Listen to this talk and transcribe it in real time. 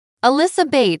Alyssa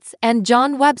Bates and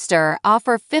John Webster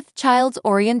offer fifth child's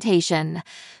orientation.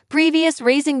 Previous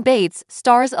Raising Bates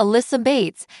stars Alyssa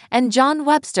Bates and John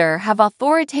Webster have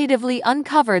authoritatively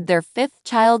uncovered their fifth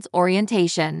child's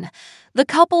orientation. The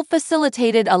couple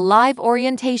facilitated a live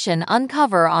orientation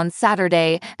uncover on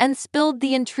Saturday and spilled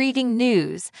the intriguing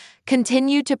news.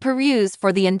 Continue to peruse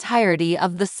for the entirety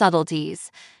of the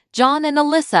subtleties. John and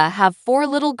Alyssa have 4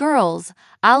 little girls,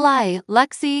 Ally,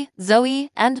 Lexi, Zoe,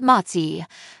 and Motzi.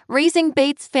 Raising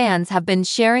Bates fans have been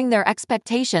sharing their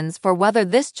expectations for whether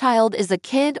this child is a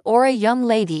kid or a young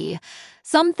lady.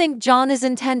 Some think John is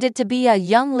intended to be a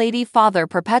young lady father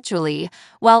perpetually,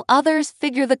 while others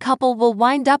figure the couple will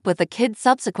wind up with a kid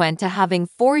subsequent to having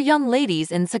 4 young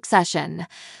ladies in succession.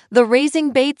 The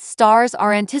Raising Bates stars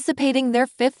are anticipating their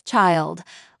 5th child.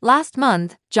 Last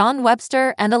month, John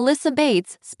Webster and Alyssa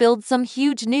Bates spilled some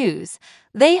huge news.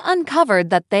 They uncovered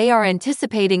that they are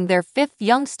anticipating their 5th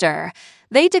youngster.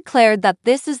 They declared that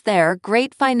this is their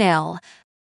great finale.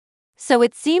 So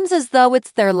it seems as though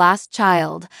it's their last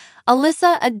child.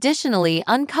 Alyssa additionally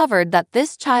uncovered that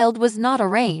this child was not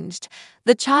arranged.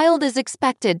 The child is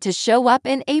expected to show up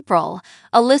in April.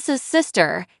 Alyssa's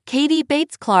sister, Katie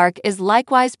Bates Clark, is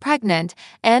likewise pregnant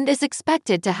and is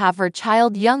expected to have her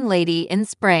child young lady in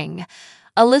spring.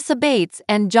 Alyssa Bates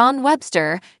and John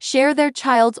Webster share their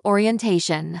child's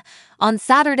orientation. On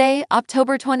Saturday,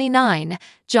 October 29,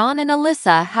 John and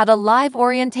Alyssa had a live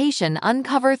orientation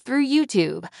uncover through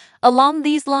YouTube. Along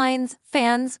these lines,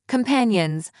 fans,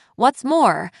 companions, what's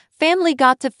more, family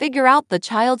got to figure out the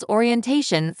child's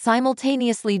orientation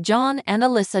simultaneously. John and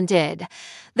Alyssa did.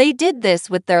 They did this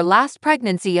with their last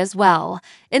pregnancy as well.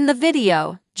 In the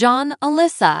video, John,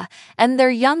 Alyssa, and their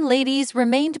young ladies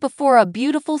remained before a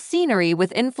beautiful scenery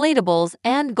with inflatables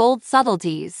and gold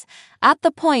subtleties. At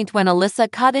the point when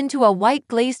Alyssa cut into a white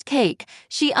glazed cake,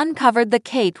 she uncovered the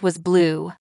cake was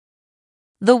blue.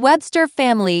 The Webster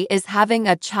family is having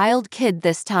a child kid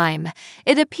this time.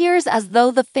 It appears as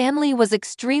though the family was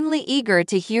extremely eager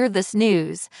to hear this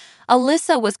news.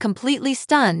 Alyssa was completely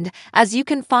stunned, as you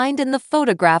can find in the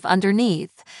photograph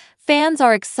underneath. Fans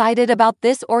are excited about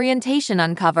this orientation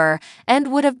uncover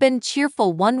and would have been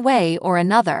cheerful one way or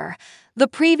another. The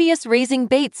previous Raising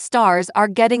Bates stars are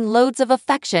getting loads of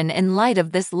affection in light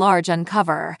of this large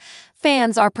uncover.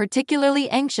 Fans are particularly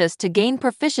anxious to gain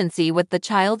proficiency with the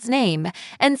child's name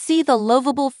and see the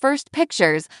lovable first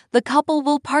pictures the couple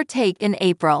will partake in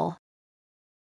April.